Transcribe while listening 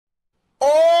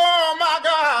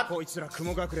こいつら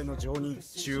雲隠れの常人、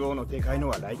中央のでかいの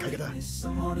はライカゲだ。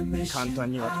簡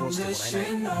単には通し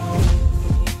てもらえない。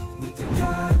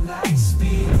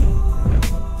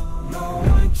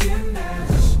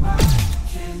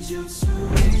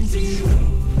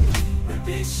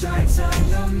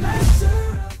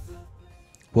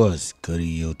What's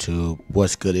goody, YouTube?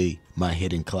 What's goody, my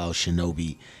hidden cloud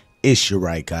Shinobi? It's your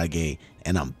Raikage,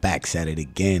 and I'm back at it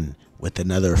again with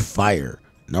another fire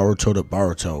Naruto to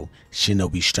Boruto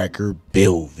Shinobi Striker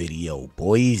build video,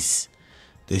 boys.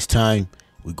 This time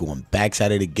we're going back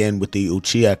at it again with the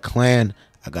Uchiha clan.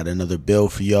 I got another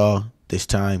build for y'all. This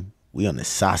time we on the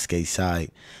Sasuke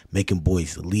side, making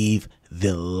boys leave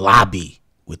the lobby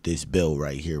with this build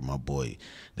right here, my boy.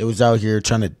 They was out here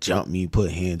trying to jump me,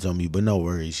 put hands on me, but no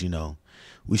worries, you know.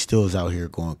 We still is out here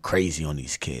going crazy on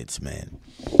these kids, man.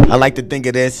 I like to think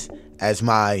of this as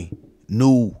my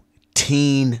new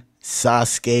teen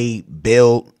Sasuke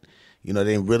build. You know,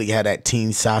 they didn't really have that teen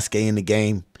Sasuke in the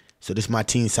game. So this is my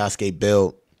teen Sasuke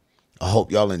build. I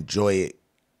hope y'all enjoy it.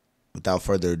 Without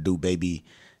further ado, baby,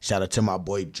 shout out to my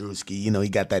boy Yuske. You know, he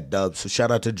got that dub. So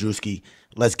shout out to Yuske.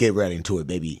 Let's get right into it,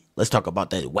 baby. Let's talk about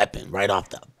that weapon right off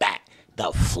the bat.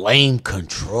 The flame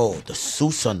control. The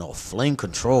Susanoo flame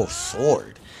control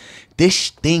sword. This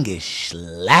thing is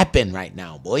slapping right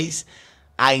now, boys.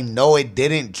 I know it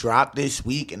didn't drop this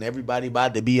week, and everybody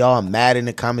about to be all mad in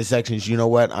the comment sections. You know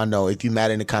what? I know. If you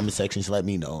mad in the comment sections, let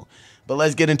me know. But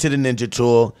let's get into the ninja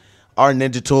tool. Our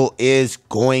ninja tool is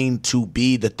going to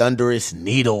be the Thunderous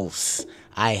Needles.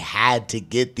 I had to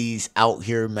get these out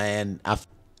here, man. I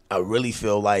really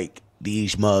feel like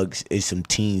these mugs is some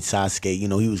teen Sasuke. You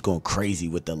know, he was going crazy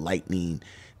with the lightning,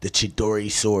 the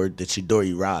Chidori sword, the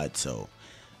Chidori rod. So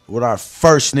with our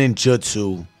first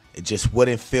ninjutsu, it just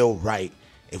wouldn't feel right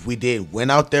if we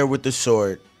went out there with the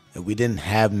sword and we didn't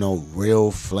have no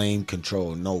real flame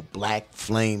control, no black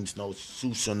flames, no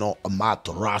Susanoo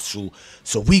Amaterasu.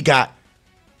 So we got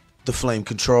the flame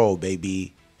control,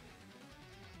 baby,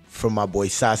 from my boy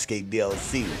Sasuke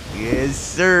DLC. Yes,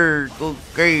 sir. Go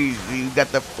crazy. You got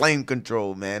the flame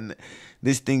control, man.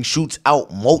 This thing shoots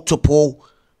out multiple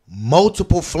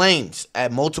flames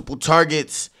at multiple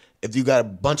targets. If you got a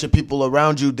bunch of people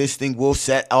around you, this thing will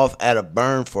set off at a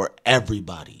burn for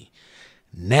everybody.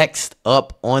 Next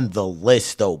up on the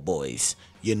list, though, boys,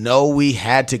 you know we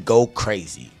had to go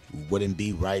crazy. We wouldn't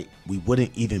be right. We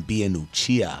wouldn't even be an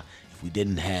Uchiha if we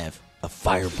didn't have a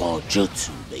fireball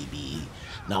jutsu, baby.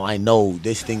 Now, I know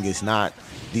this thing is not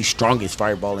the strongest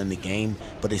fireball in the game,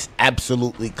 but it's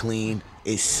absolutely clean.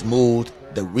 It's smooth.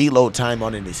 The reload time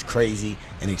on it is crazy,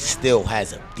 and it still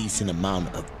has a decent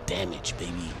amount of damage,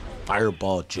 baby.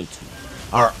 Fireball jutsu,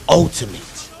 our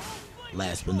ultimate.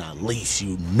 Last but not least,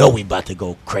 you know we about to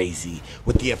go crazy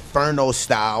with the Inferno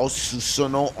style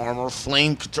Susanoo armor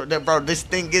flame control. Bro, this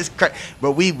thing is crazy.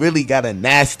 But we really got a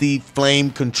nasty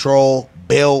flame control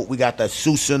build. We got the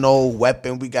Susanoo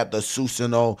weapon. We got the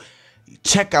Susanoo.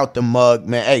 Check out the mug,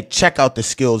 man. Hey, check out the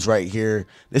skills right here.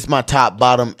 This is my top,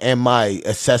 bottom, and my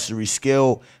accessory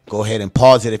skill. Go ahead and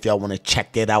pause it if y'all want to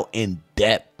check it out in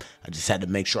depth. I just had to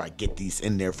make sure I get these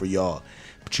in there for y'all.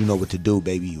 But you know what to do,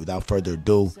 baby. Without further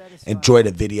ado, enjoy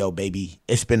the video, baby.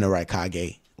 It's been the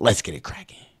Raikage. Let's get it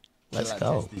cracking. Let's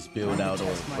go. Test this build out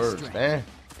on first, man.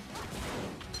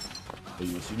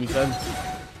 You see me, son?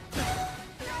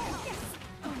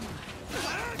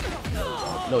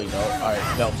 No, you don't. All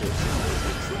right, melt it.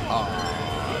 Ah,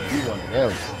 you one of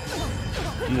them.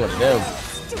 You one of them.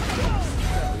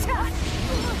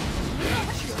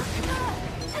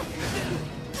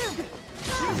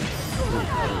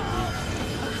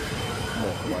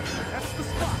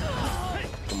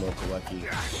 Come on, Kawaki.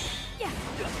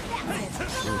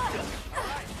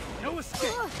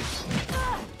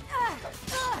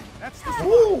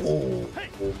 Ooh,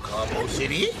 Combo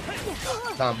City.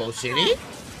 Combo City.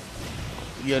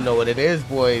 You know what it is,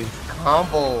 boys.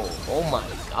 Combo. Oh my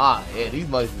god. Yeah, these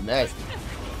mugs are nasty.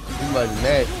 These mugs are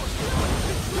nasty.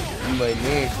 These mugs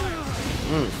nasty.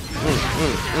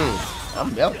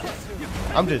 I'm melting.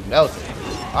 I'm just melting.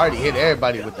 I already hit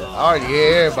everybody with the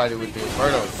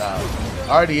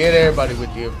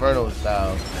Inferno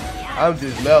style. I'm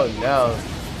just melting now.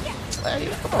 Hey,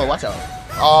 come on, watch out.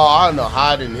 Oh, I don't know how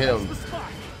I didn't hit him.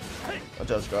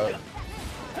 Watch out, Scarlet.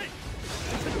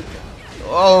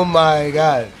 Oh my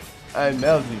god. I'm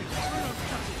melting.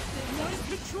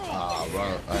 Ah,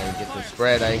 wrong. I didn't get the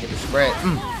spread.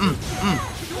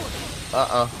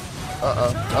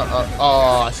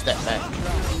 Oh, I stepped back.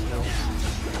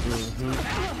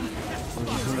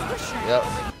 Yep.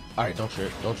 Alright, don't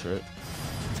trip.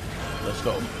 Let's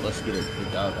go. Let's get it.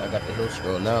 I got the hill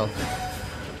scroll now.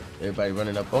 Everybody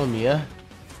running up on me, yeah?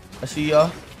 I see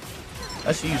y'all.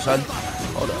 I see you, son.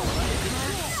 Hold up.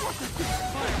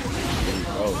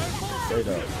 Bro, straight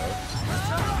up, bro.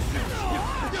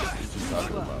 What you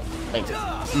talking about? Thank you.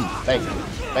 Thank you.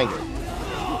 Thank you.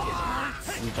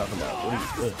 What you talking about? What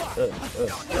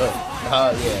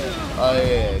are you, yeah. Oh,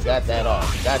 yeah. Got that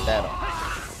off. Got that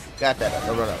off. Got that off.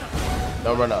 Don't run up.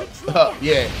 Don't run up.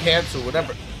 Yeah, cancel,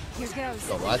 whatever.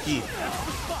 Go lucky.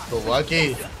 Go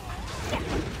lucky.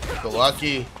 Go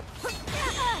lucky.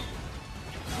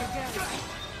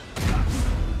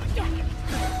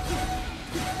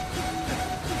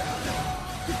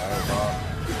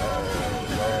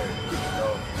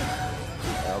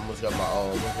 Got my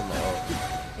own. Look at my own.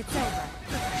 It's over.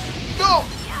 No!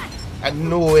 I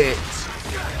knew it.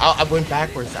 I went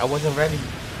backwards. I wasn't ready.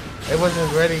 I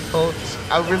wasn't ready, coach.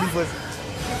 I really was.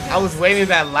 I was waiting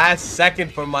that last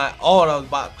second for my own. I was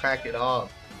about to crack it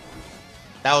off.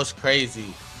 That was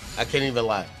crazy. I can't even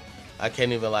lie. I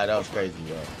can't even lie. That was crazy,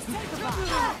 bro.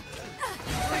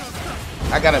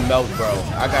 I gotta melt, bro.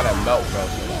 I gotta melt, bro.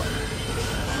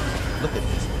 Look at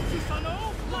this.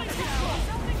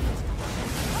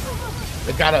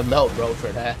 It gotta melt, bro, for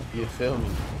that. You feel me?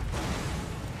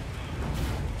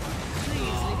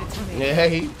 Yeah,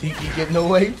 he getting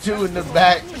away too in the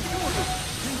back.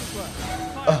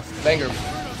 Banger.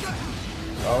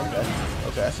 Oh, okay.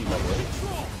 Okay, I see my boy.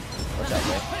 Watch out,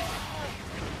 man.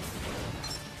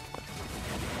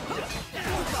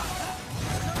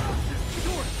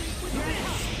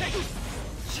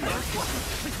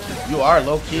 You are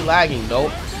low-key lagging.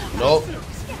 Nope. Nope.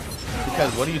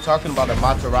 Because what are you talking about,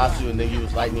 Amaterasu, and then you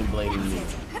was lightning blading me?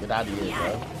 Get out of here,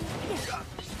 bro.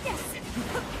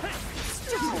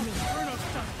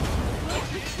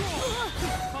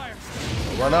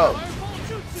 Run up.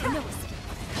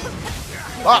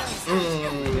 Ah,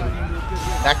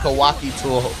 That Kawaki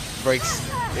tool breaks.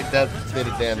 It does a bit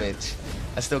of damage.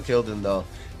 I still killed him though.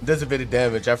 It does a bit of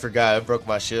damage. I forgot. It broke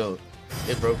my shield.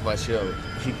 It broke my shield.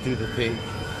 He threw the thing.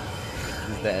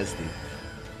 It's nasty.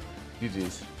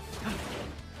 GG's.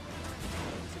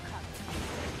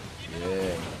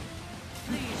 Yeah.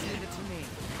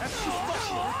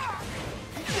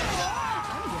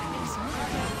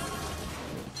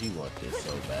 You want this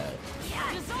so bad.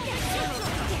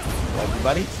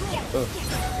 Everybody?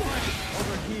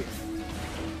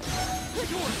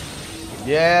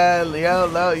 Yeah,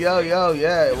 yo,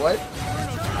 yeah. What?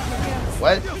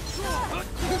 What?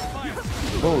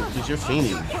 Oh, because you're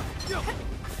fiending.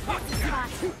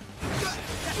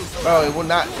 Bro, it will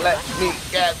not let me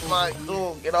get my...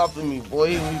 Oh, get off of me,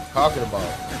 boy. What are you talking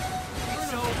about?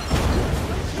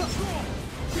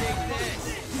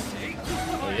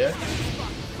 Oh, yeah?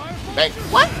 Bang.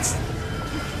 What?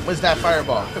 What's that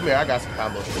fireball? Come here, I got some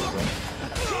combos for you, bro.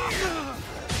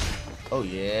 Oh,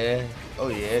 yeah. Oh,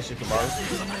 yeah, Shinobi.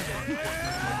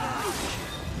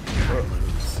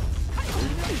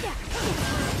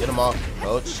 Get him off,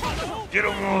 coach. Get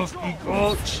him off,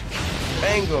 coach.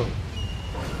 Bang him.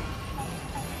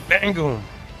 Bang him.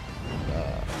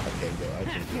 I can't go. I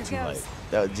can't get too light.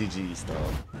 That was GG's,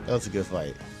 though. That was a good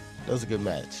fight. That was a good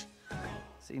match.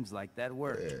 Seems like that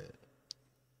worked. Yeah.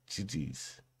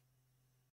 GG's.